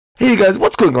Hey guys,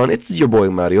 what's going on? It's your boy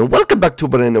Mario, and welcome back to a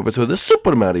brand new episode of the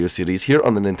Super Mario series here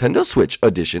on the Nintendo Switch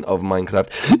edition of Minecraft.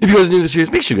 If you guys are new to the series,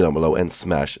 make sure you go down below and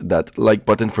smash that like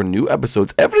button for new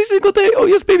episodes every single day. Oh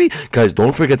yes, baby! Guys,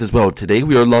 don't forget as well, today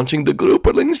we are launching the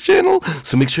KOOPALINGS channel,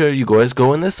 so make sure you guys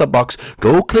go in the sub box,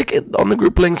 go click it on the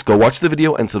group links, go watch the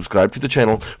video, and subscribe to the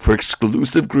channel for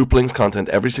exclusive group links content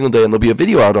every single day, and there'll be a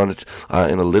video out on it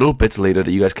in a little bit later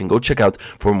that you guys can go check out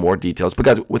for more details. But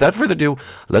guys, without further ado,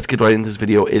 let's get right into this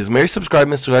video. It is Merry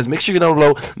Subscribe, so guys, make sure you go down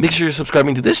below, make sure you're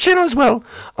subscribing to this channel as well,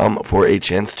 for a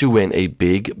chance to win a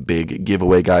big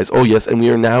giveaway, guys. Oh yes, and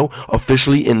we are now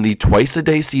officially in the twice a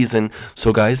day season,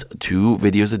 so guys, 2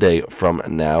 videos a day from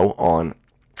now on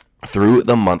through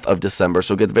the month of December.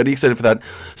 So get very excited for that.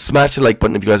 Smash the like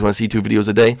button if you guys want to see 2 videos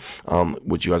a day,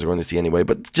 which you guys are going to see anyway,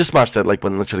 but just smash that like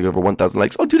button. Let's try to get over 1,000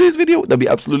 likes on today's video. That'd be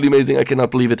absolutely amazing. I cannot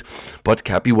believe it. But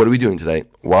Cappy, what are we doing today?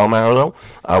 Well, Mario,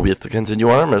 we have to continue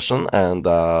on our mission, and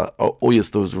oh yes,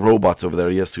 those robots over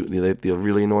there, yes, they're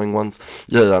really annoying ones.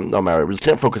 Yeah, no, Mario, we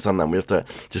can't focus on them. We have to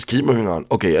just keep moving on.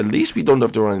 Okay, at least we don't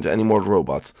have to run into any more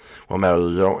robots. Well, Mario,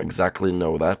 you don't exactly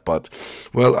know that, but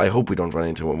well, I hope we don't run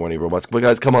into more robots. But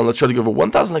guys, come on, let's try to get over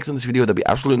 1,000 likes in this video. That'd be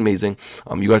absolutely amazing.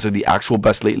 You guys are the actual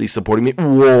best lately, supporting me.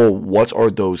 Whoa, what are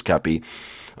those, Cappy?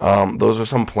 Those are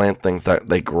some plant things that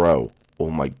they grow. Oh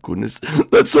my goodness,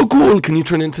 that's so cool. Can you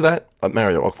turn into that?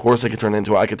 Mario, of course I can turn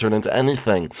into it. I can turn into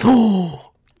anything.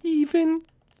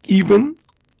 even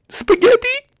spaghetti?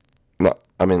 No,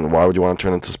 I mean, why would you want to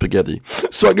turn into spaghetti?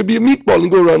 So I could be a meatball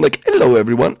and go around like, hello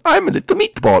everyone, I'm a little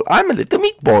meatball. I'm a little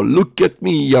meatball. Look at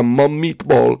me, I'm a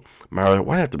meatball. Mario,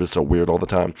 why do I have to be so weird all the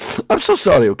time? I'm so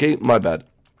sorry, okay? My bad.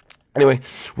 Anyway,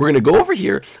 we're going to go over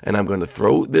here, and I'm going to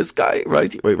throw this guy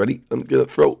right here. Wait, ready? I'm going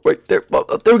to throw right there. Oh,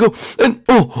 there we go. And,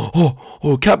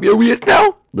 oh, Cappy, are we it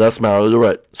now? Yes, Mario, you're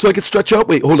right. So I can stretch out.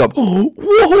 Wait, hold up. Oh,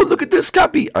 whoa, look at this,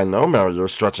 Cappy. I know, Mario, you're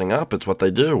stretching up. It's what they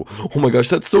do. Oh my gosh,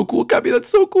 that's so cool, Cappy. That's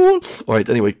so cool. All right,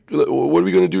 anyway, what are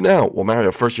we going to do now? Well,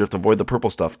 Mario, first you have to avoid the purple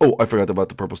stuff. Oh, I forgot about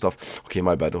the purple stuff. Okay,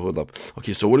 my bad. Hold up.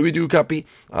 Okay, so what do we do, Cappy?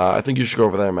 I think you should go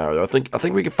over there, Mario. I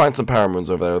think we can find some power moons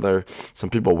over there. There are some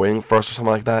people waiting for us or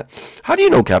something like that. How do you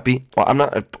know, Cappy? Well, I'm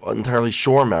not entirely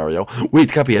sure, Mario.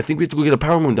 Wait, Cappy, I think we have to go get a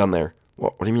power moon down there.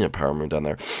 What do you mean a power moon down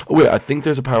there? Oh, wait, I think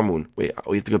there's a power moon. Wait,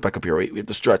 we have to go back up here. Wait, we have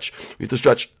to stretch. We have to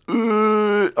stretch.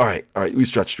 All right, we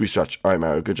stretched. All right,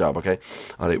 Mario, good job, okay?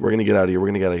 All right, we're going to get out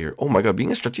of here. Oh, my God,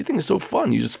 being a stretchy thing is so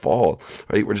fun. You just fall,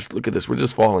 right? Look at this. We're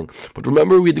just falling. But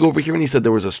remember, we had to go over here and he said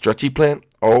there was a stretchy plant?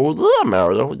 Oh, yeah,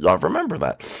 Mario, I remember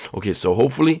that. Okay, so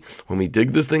hopefully, when we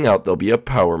dig this thing out, there'll be a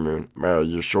power moon. Mario,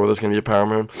 you sure there's going to be a power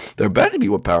moon? There better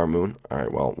be a power moon. All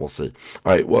right, well, we'll see.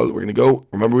 All right, well, we're going to go.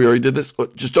 Remember, we already did this? Oh,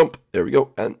 just jump. There we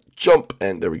go. And jump.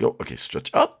 And there we go. Okay,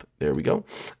 stretch up. There we go.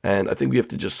 And I think we have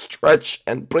to just stretch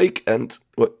and break. And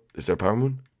what? Is there a power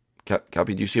moon?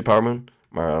 Cappy, do you see a power moon?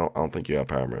 I don't think you got a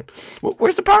power moon. Well,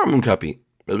 where's the power moon, Cappy?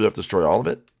 Maybe we have to destroy all of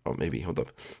it? Oh, maybe. Hold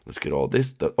up. Let's get all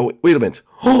this. Oh, wait a minute.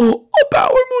 Oh, power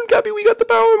moon, Cappy. We got the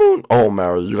power moon. Oh,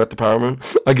 Mario, you got the power moon?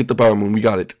 I get the power moon. We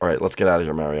got it. All right, let's get out of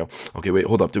here, Mario. Okay, wait.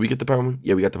 Hold up. Did we get the power moon?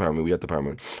 Yeah, we got the power moon. We got the power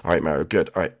moon. All right, Mario. Good.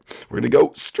 All right. We're going to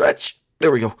go stretch.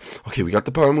 There we go. Okay, we got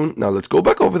the power moon. Now let's go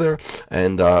back over there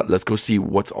and let's go see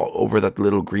what's over that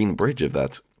little green bridge of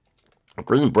that.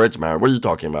 Green bridge, man. What are you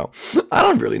talking about? I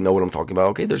don't really know what I'm talking about.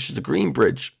 Okay, there's just a green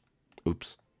bridge.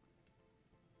 Oops.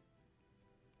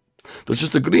 There's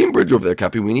just a green bridge over there,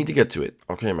 Cappy. We need to get to it.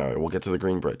 Okay, Mario, we'll get to the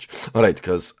green bridge. All right,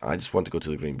 because I just want to go to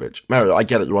the green bridge. Mario, I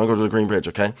get it. You want to go to the green bridge,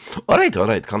 okay? All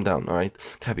right, calm down. All right,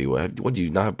 Cappy, what do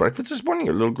you not have breakfast this morning?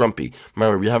 You're a little grumpy.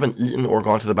 Mario, we haven't eaten or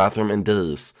gone to the bathroom in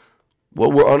days. Well,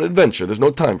 we're on an adventure. There's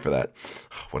no time for that.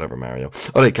 Whatever, Mario.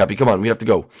 All right, Cappy, come on. We have to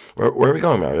go. Where are we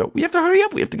going, Mario? We have to hurry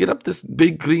up. We have to get up this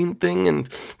big green thing, and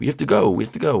we have to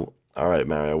go. All right,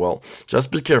 Mario. Well,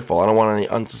 just be careful. I don't want any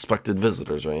unsuspected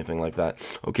visitors or anything like that.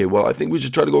 Okay, well, I think we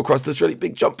should try to go across this. Ready?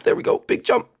 Big jump. There we go. Big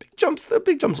jump. Big jumps.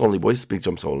 Big jumps only, boys. Big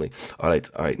jumps only. All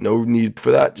right. No need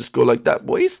for that. Just go like that,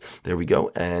 boys. There we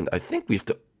go. And I think we have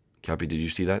to... Cappy, did you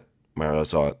see that? Mario, I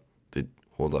saw it.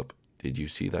 Hold up. Did you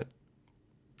see that?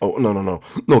 Oh,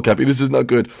 no, Cappy, this is not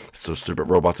good. It's so stupid.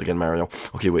 Robots again, Mario.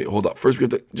 Okay, wait, hold up. First, we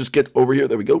have to just get over here.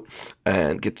 There we go.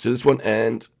 And get to this one.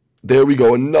 And there we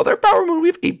go. Another power moon. We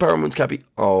have 8 power moons, Cappy.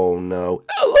 Oh, no.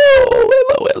 Hello.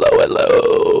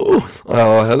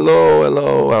 Oh,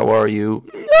 hello. How are you?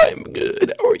 I'm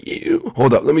good. How are you?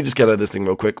 Hold up. Let me just get out of this thing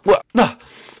real quick.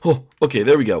 Oh, okay,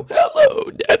 there we go.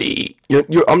 Hello, Daddy.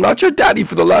 I'm not your daddy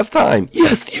for the last time.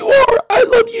 Yes, you are. I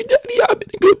love you, Daddy. I've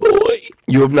been a good boy.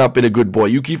 You have not been a good boy.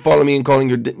 You keep following me and calling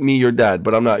me your dad,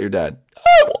 but I'm not your dad.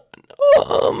 I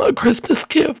want a Christmas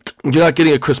gift. You're not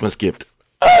getting a Christmas gift.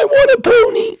 I want a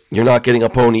pony. You're not getting a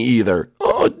pony either.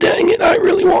 Oh, Oh, dang it, I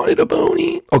really wanted a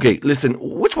pony. Okay, listen,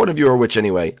 which one of you are which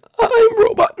anyway? I'm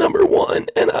robot number 1,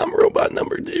 and I'm robot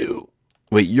number 2.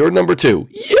 Wait, you're number 2?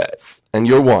 Yes. And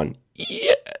you're 1?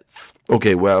 Yes.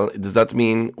 Okay, well, does that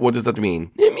mean, what does that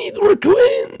mean? It means we're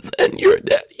twins, and you're a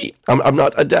daddy. I'm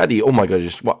not a daddy. Oh my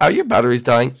gosh, are your batteries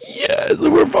dying? Yes,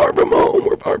 we're far from home,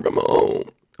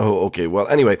 Oh, okay, well,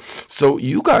 anyway, so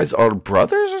you guys are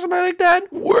brothers or something like that?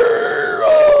 We're,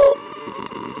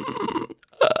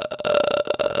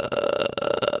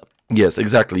 yes,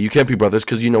 exactly, you can't be brothers,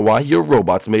 because you know why? You're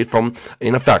robots made from,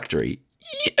 in a factory.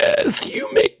 Yes,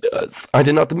 you made us. I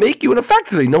did not make you in a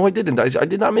factory. No, I didn't. I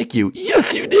did not make you.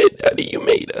 Yes, you did, Daddy. You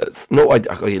made us. No,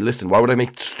 okay, listen. Why would I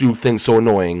make two things so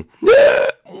annoying?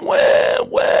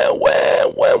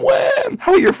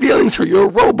 How are your feelings? You're a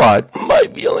robot. My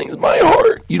feelings, my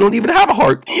heart. You don't even have a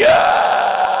heart.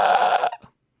 Yeah.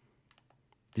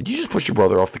 Did you just push your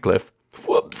brother off the cliff?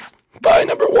 Whoops. Bye,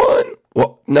 number 1.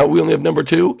 Well, now we only have number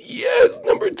 2? Yes,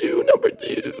 number 2.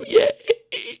 Yay.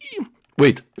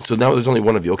 Wait, so now there's only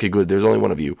one of you. Okay, good. There's only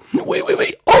one of you.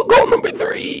 Wait. I'll call number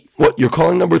 3. What, you're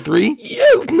calling number 3?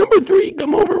 Yes, number 3.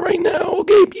 Come over right now.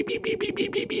 Okay, beep, beep, beep, beep,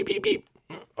 beep, beep, beep, beep, beep.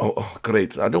 Oh,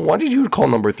 great. Why did you call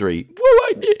number 3? Well,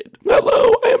 I did.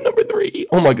 Hello, I am number 3.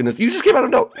 Oh my goodness, you just came out of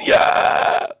no.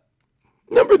 Yeah.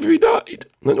 Number 3 died.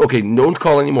 Okay, don't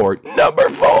call anymore. Number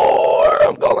 4.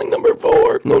 I'm calling number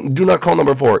 4. No, do not call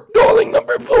number 4. Calling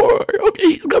number 4. Okay,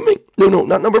 he's coming. No,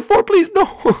 not number 4, please. No.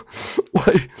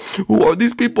 Why? Who are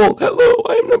these people? Hello,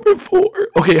 I am number 4.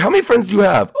 Okay, how many friends do you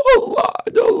have? A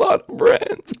lot of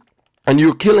friends. And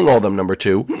you're killing all of them, number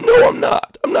 2? No, I'm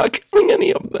not. I'm not killing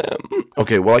any of them.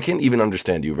 Okay, well, I can't even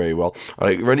understand you very well. All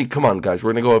right, ready? Come on, guys.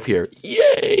 We're going to go up here.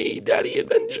 Yay, Daddy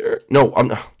Adventure. No, I'm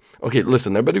not. Okay,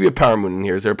 listen, there better be a power moon in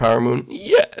here. Is there a power moon?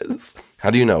 Yes.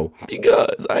 How do you know?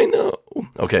 Because I know.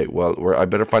 Okay, well, I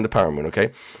better find a power moon,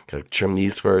 okay? Gotta trim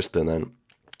these first and then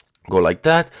go like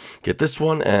that. Get this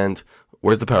one and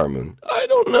where's the power moon? I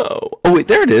don't know. Oh, wait,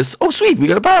 there it is. Oh, sweet, we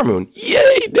got a power moon.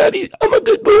 Yay, Daddy, I'm a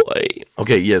good boy.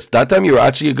 Okay, yes, that time you were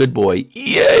actually a good boy.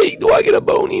 Yay, do I get a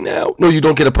pony now? No, you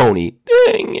don't get a pony.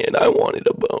 Dang it, I wanted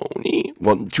a pony.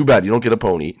 Well, too bad, you don't get a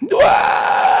pony.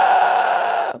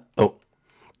 Oh.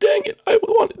 Dang it, I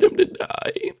wanted him to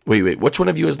die. Wait, which one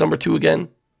of you is number 2 again?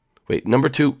 Wait, number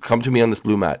 2, come to me on this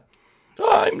blue mat.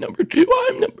 I'm number 2.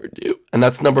 And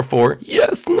that's number 4?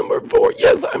 Yes, number 4.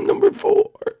 Yes, I'm number 4.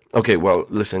 Okay, well,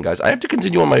 listen, guys, I have to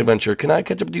continue on my adventure. Can I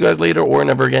catch up to you guys later or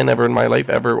never again, ever in my life,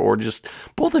 ever? Or just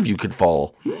both of you could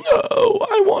fall? No,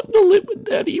 I want to live with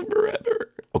Daddy forever.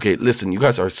 Okay, listen, you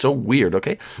guys are so weird,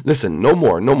 okay? Listen, no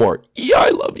more. Yeah, I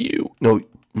love you. No,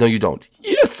 you don't.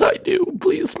 Yes, I do.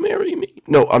 Please marry me.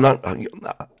 No, I'm not.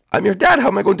 I'm your dad. How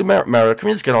am I going to marry? Can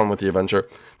we just get on with the adventure?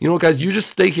 You know what, guys? You just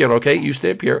stay here, okay? You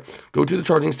stay up here. Go to the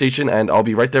charging station, and I'll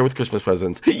be right there with Christmas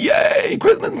presents. Yay!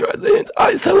 Christmas presents!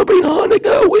 I celebrate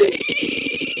Hanukkah.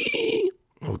 Whee!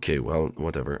 Okay, well,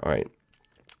 whatever. All right.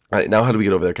 All right, now how do we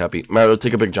get over there, Cappy? Mario,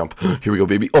 take a big jump. Here we go,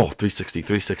 baby. Oh,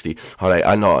 360. All right,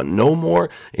 I know. No more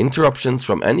interruptions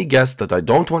from any guests that I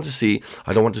don't want to see.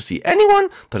 I don't want to see anyone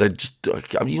that I just...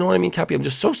 you know what I mean, Cappy? I'm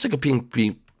just so sick of being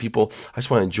people. I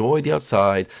just want to enjoy the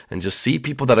outside and just see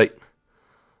people that I...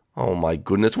 Oh, my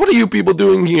goodness. What are you people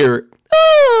doing here?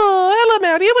 Oh, hello,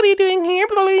 Mario. What are you doing here?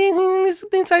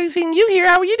 Inside seeing you here.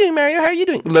 How are you doing, Mario? How are you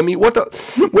doing? What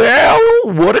the... Well,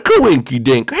 what a coinky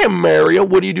dink. Hey, Mario,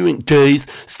 what are you doing? Guys,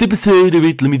 step aside.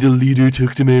 Wait, let me the leader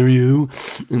talk to Mario.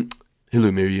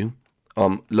 Hello, Mario.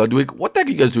 Ludwig, what the heck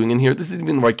are you guys doing in here? This isn't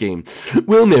even the right game.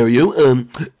 Well, Mario,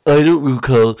 I don't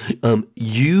recall,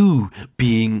 you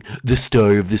being the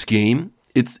star of this game.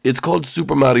 It's called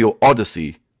Super Mario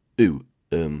Odyssey. Ooh,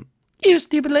 You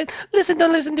stupid lad. Listen,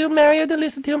 don't listen to him, Mario. Don't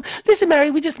listen to him. Listen,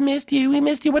 Mario, we just missed you. We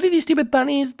missed you. What are these stupid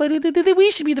bunnies? But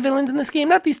we should be the villains in this game,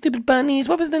 not these stupid bunnies.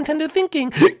 What was Nintendo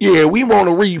thinking? Yeah, we want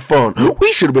a refund.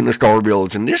 We should have been the star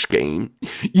villains in this game.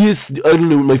 Yes, I don't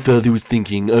know what my father was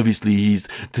thinking. Obviously, he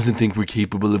doesn't think we're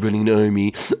capable of running an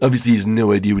army. Obviously, he has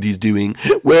no idea what he's doing.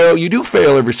 Well, you do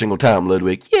fail every single time,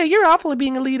 Ludwig. Yeah, you're awful at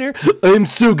being a leader. I am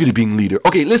so good at being a leader.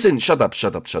 Okay, listen. Shut up.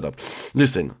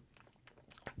 Listen.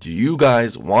 Do you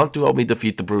guys want to help me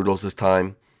defeat the Brutals this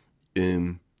time?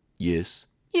 Yes.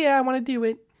 Yeah, I want to do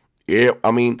it. Yeah,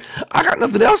 I mean, I got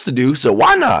nothing else to do, so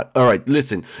why not? All right,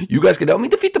 listen. You guys can help me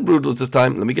defeat the Brutals this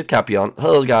time. Let me get Cappy on.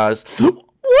 Hello, guys.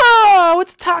 Whoa,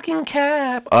 it's a talking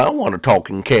Cap. I don't want a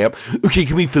talking Cap. Okay,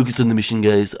 can we focus on the mission,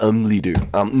 guys? I'm leader.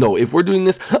 No, if we're doing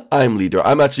this, I'm leader.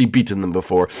 I'm actually beaten them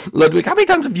before. Ludwig, how many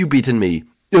times have you beaten me?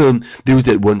 There was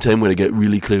that one time when I got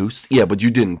really close. Yeah, but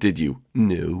you didn't, did you?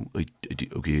 No, I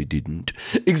didn't.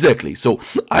 Exactly. So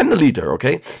I'm the leader,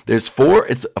 okay? There's 4.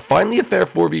 It's finally a fair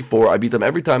 4v4. I beat them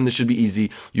every time. This should be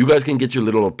easy. You guys can get your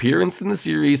little appearance in the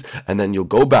series, and then you'll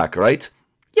go back, right?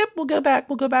 Yep, we'll go back.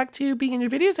 We'll go back to being in your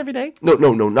videos every day. No,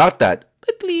 not that.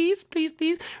 But please,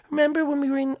 remember when we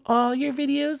were in all your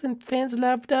videos and fans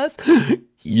loved us?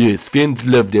 Yes, fans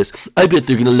loved us. I bet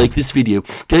they're gonna like this video.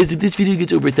 Guys, if this video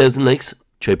gets over 1,000 likes,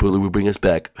 Tripolar will bring us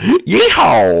back.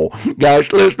 Yeehaw!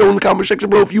 Guys, let us know in the comment section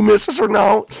below if you miss us or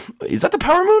not. Is that the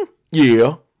Power Moon?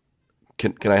 Yeah.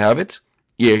 Can I have it?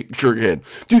 Yeah, sure can.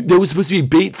 Dude, that was supposed to be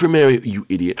bait for Mario, you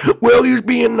idiot. Well, he was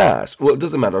being nice. Well, it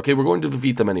doesn't matter, okay? We're going to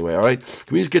defeat them anyway, alright?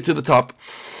 Can we just get to the top?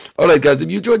 Alright, guys, if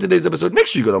you enjoyed today's episode, make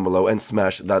sure you go down below and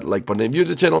smash that like button. If you're new to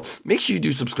the channel, make sure you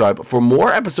do subscribe for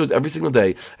more episodes every single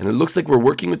day. And it looks like we're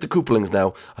working with the Koopalings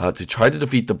now to try to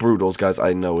defeat the Broodals, guys.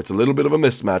 I know it's a little bit of a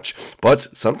mismatch, but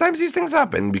sometimes these things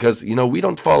happen because, you know, we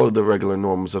don't follow the regular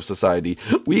norms of society.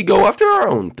 We go after our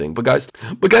own thing. But guys,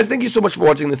 thank you so much for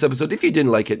watching this episode. If you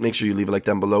didn't like it, make sure you leave a like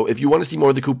down below. If you want to see more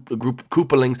of the group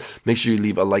Koopalings, make sure you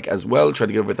leave a like as well. Try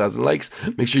to get over 1,000 likes.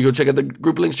 Make sure you go check out the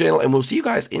Koopalings channel, and we'll see you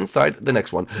guys inside the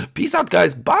next one. Peace out,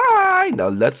 guys. Bye. Now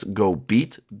let's go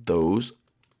beat those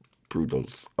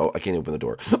Broodals. Oh, I can't open the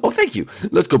door. Oh, thank you.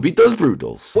 Let's go beat those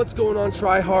Broodals. What's going on,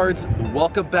 tryhards?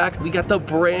 Welcome back. We got the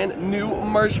brand new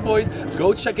merch, boys.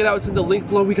 Go check it out. It's in the link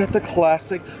below. We got the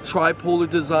classic tripolar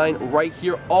design right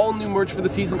here. All new merch for the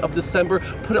season of December.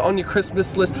 Put it on your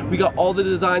Christmas list. We got all the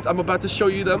designs. I'm about to show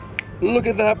you them. Look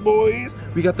at that, boys.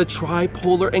 We got the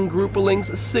tripolar and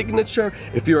Koopalings signature.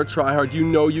 If you're a tryhard, you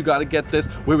know you gotta get this.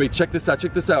 Wait, check this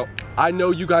out. I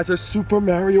know you guys are Super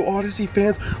Mario Odyssey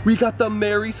fans. We got the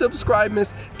Merry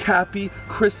Subscribe-Miss Cappy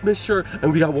Christmas shirt.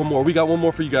 And we got one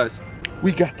more for you guys.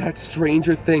 We got that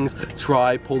Stranger Things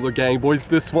tripolar gang, boys.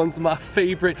 This one's my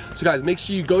favorite. So guys, make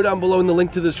sure you go down below in the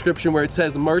link to the description where it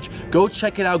says merch. Go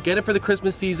check it out. Get it for the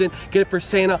Christmas season. Get it for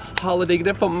Santa, holiday. Get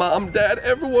it for mom, dad,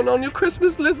 everyone on your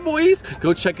Christmas list, boys.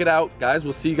 Go check it out. Guys,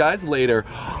 we'll see you guys later.